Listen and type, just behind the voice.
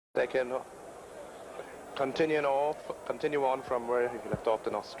They can continue on from where he left off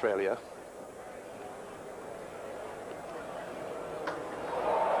in Australia.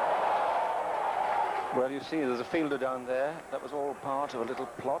 Well, you see, there's a fielder down there. That was all part of a little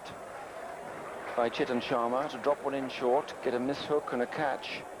plot by Chetan Sharma to drop one in short, get a miss hook and a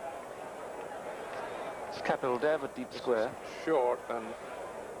catch. It's Kapil Dev at deep square. Short, and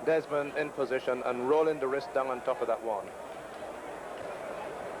Desmond in position and rolling the wrist down on top of that one.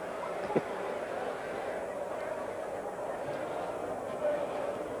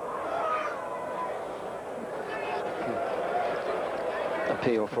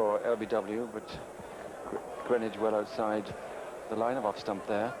 Appeal for LBW, but Greenidge well outside the line of off stump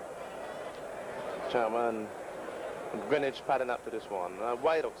there. Sharma and Greenidge padding up to this one,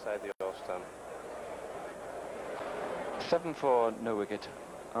 wide outside the off stump. 7 for no wicket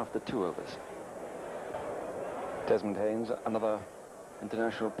after 2 overs. Desmond Haynes, another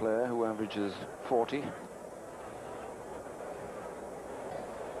international player who averages 40.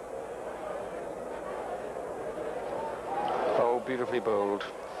 Oh, beautifully bowled.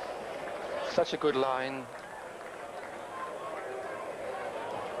 Such a good line.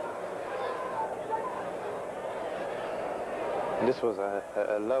 This was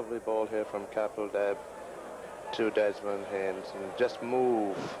a lovely ball here from Kapil Dev to Desmond Haynes, and just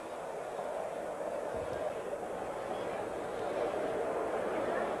move.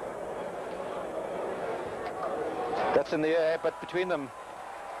 That's in the air, but between them,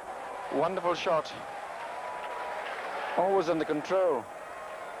 wonderful shot. Always under control.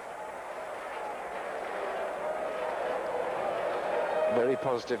 Very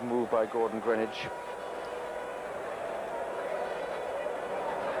positive move by Gordon Greenidge.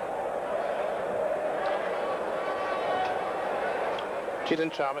 Chetan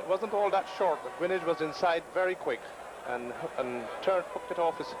Sharma, it wasn't all that short, but Greenidge was inside very quick and hooked it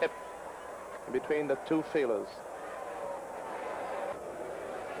off his hip between the two fielders.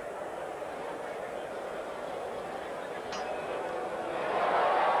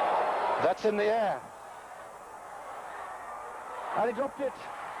 That's in the air. And he dropped it.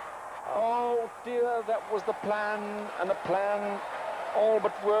 Oh dear, that was the plan, and the plan all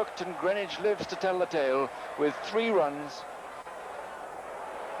but worked, and Greenidge lives to tell the tale with 3 runs.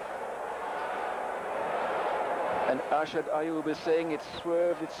 And Arshad Ayub is saying it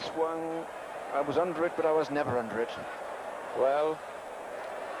swerved, it swung. I was under it, but I was never under it. Well,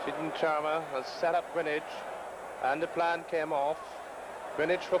 Chetan Sharma has set up Greenidge, and the plan came off.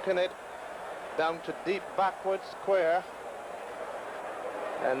 Greenidge hooking it down to deep backward square,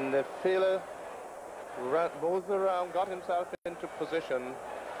 and the fielder moved around, got himself into position,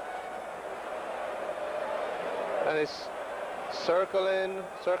 and he's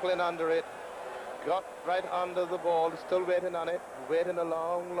circling under it. Got right under the ball, still waiting on it, waiting a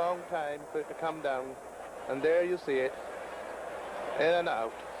long, long time for it to come down. And there you see it, in and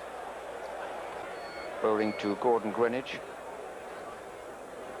out. Bowling to Gordon Greenidge.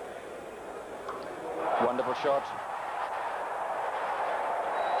 Wonderful shot.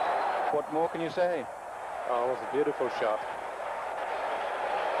 What more can you say? Oh, it was a beautiful shot.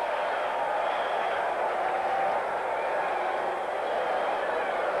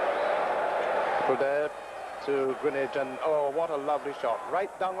 There to Greenidge, and oh, what a lovely shot, right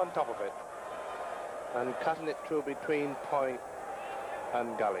down on top of it and cutting it through between point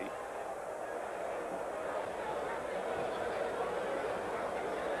and gully.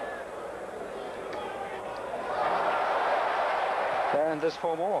 And there's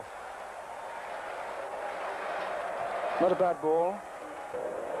 4 more. Not a bad ball.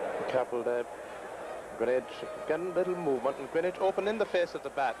 Kapil Dev, Greenidge getting a little movement, and Greenidge opening the face of the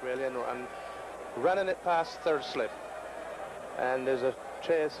bat really, and running it past third slip, and there's a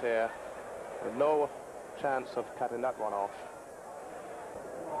chase here with no chance of cutting that one off.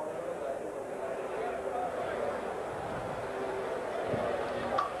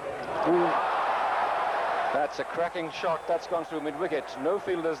 Ooh. That's a cracking shot. That's gone through mid-wicket. No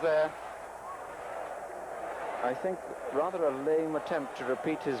fielders there. I think rather a lame attempt to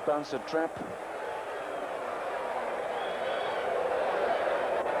repeat his bouncer trap.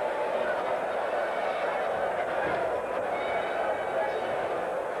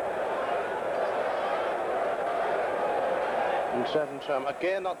 Chetan Sharma,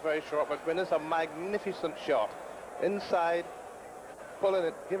 again not very short, but Greenidge, a magnificent shot. Inside, pulling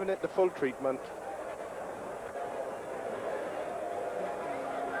it, giving it the full treatment.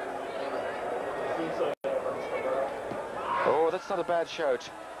 Oh, that's not a bad shout.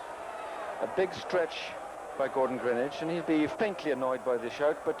 A big stretch by Gordon Greenidge, and he'd be faintly annoyed by the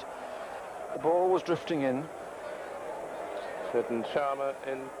shout, but the ball was drifting in. Hitting Sharma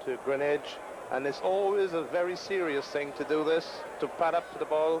into Greenidge, and it's always a very serious thing to do this, to pad up to the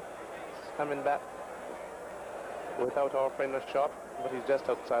ball, coming back without offering a shot, but he's just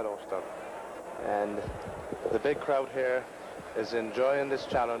outside off stump. And the big crowd here is enjoying this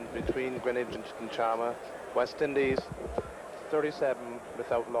challenge between Greenidge and Sharma. West Indies 37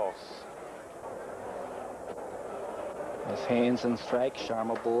 without loss. As Haynes in strike,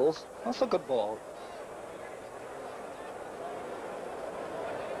 Sharma bowls. That's a good ball.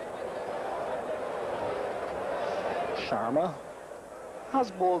 Sharma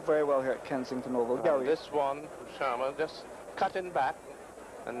has bowled very well here at Kensington Oval. Gary. This one, Sharma, just cutting back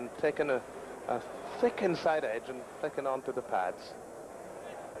and taking a thick inside edge and flicking onto the pads.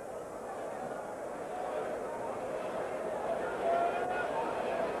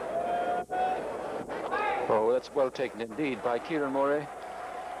 Oh, that's well taken indeed by Kieran Murray.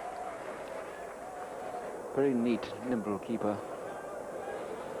 Very neat, nimble keeper.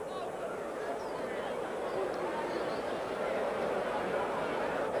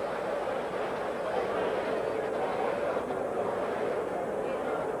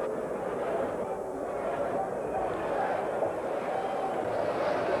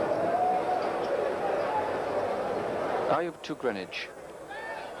 Ayub to Greenidge.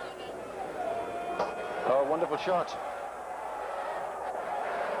 Oh, wonderful shot.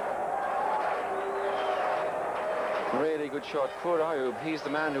 Really good shot. Poor Ayub. He's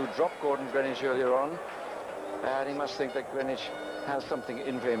the man who dropped Gordon Greenidge earlier on. And he must think that Greenidge has something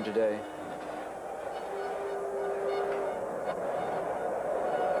in for him today.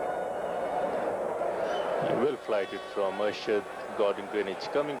 Well flighted from Arshad. Gordon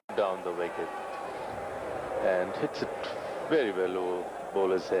Greenidge coming down the wicket and hits it very well over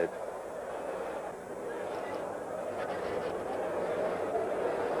bowler's head.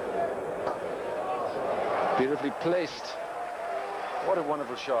 Beautifully placed. What a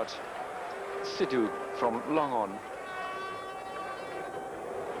wonderful shot. Sidhu from long on.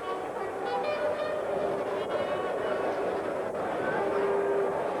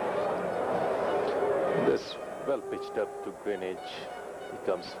 This well pitched up to Greenidge. He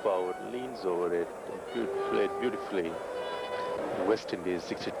comes forward, leans over it, and played beautifully. West Indies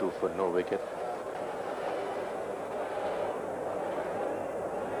 62 for no wicket.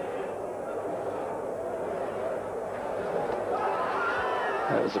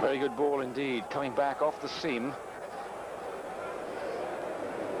 That was a very good ball indeed, coming back off the seam.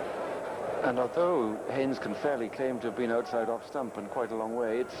 And although Haynes can fairly claim to have been outside off stump and quite a long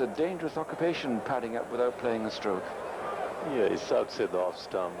way, it's a dangerous occupation padding up without playing a stroke. Yeah, it's outside the off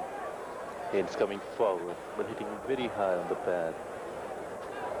stump. Haynes coming forward, but hitting very high on the pad.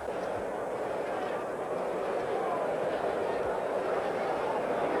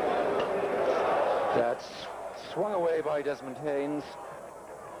 That's swung away by Desmond Haynes.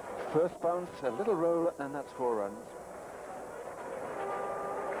 First bounce, a little roll, and that's 4 runs.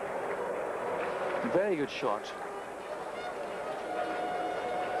 Very good shot.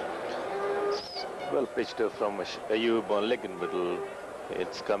 Well pitched up from Ayub on leg and middle.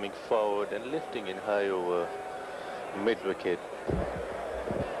 It's coming forward and lifting in high over mid-wicket.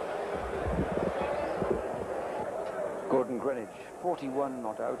 Gordon Greenidge, 41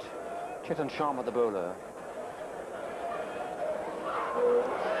 not out. Chetan Sharma the bowler.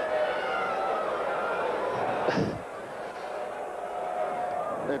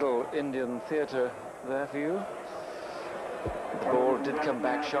 Little Indian theatre there for you. The ball did come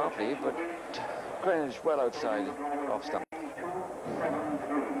back sharply, but Greenidge well outside off stump.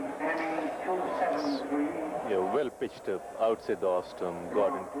 Yeah, well pitched up outside the off stump.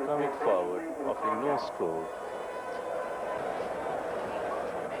 Gordon coming forward, offering no stroke.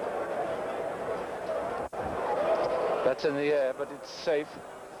 That's in the air, but it's safe.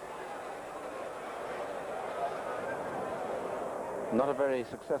 Not a very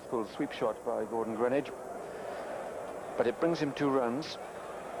successful sweep shot by Gordon Greenidge, but it brings him 2 runs.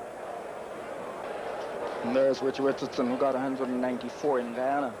 And there's Richard Richardson, who got 194 in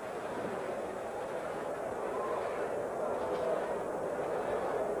Guyana.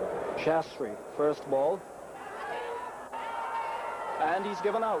 Shastri, first ball. And he's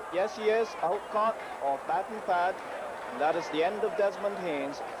given out. Yes, he is. Out caught off bat and pad. And that is the end of Desmond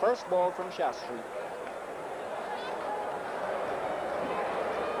Haynes. First ball from Shastri.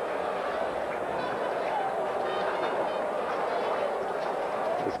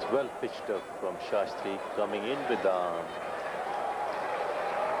 It's well pitched up from Shastri, coming in with the arm.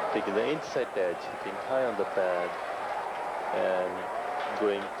 Taking the inside edge, hitting high on the pad, and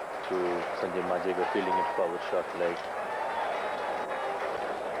going to Sanjay Majega, fielding it forward short leg.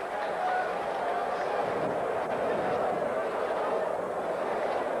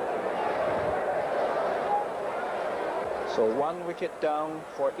 So 1 wicket down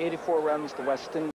for 84 runs, the West Indies.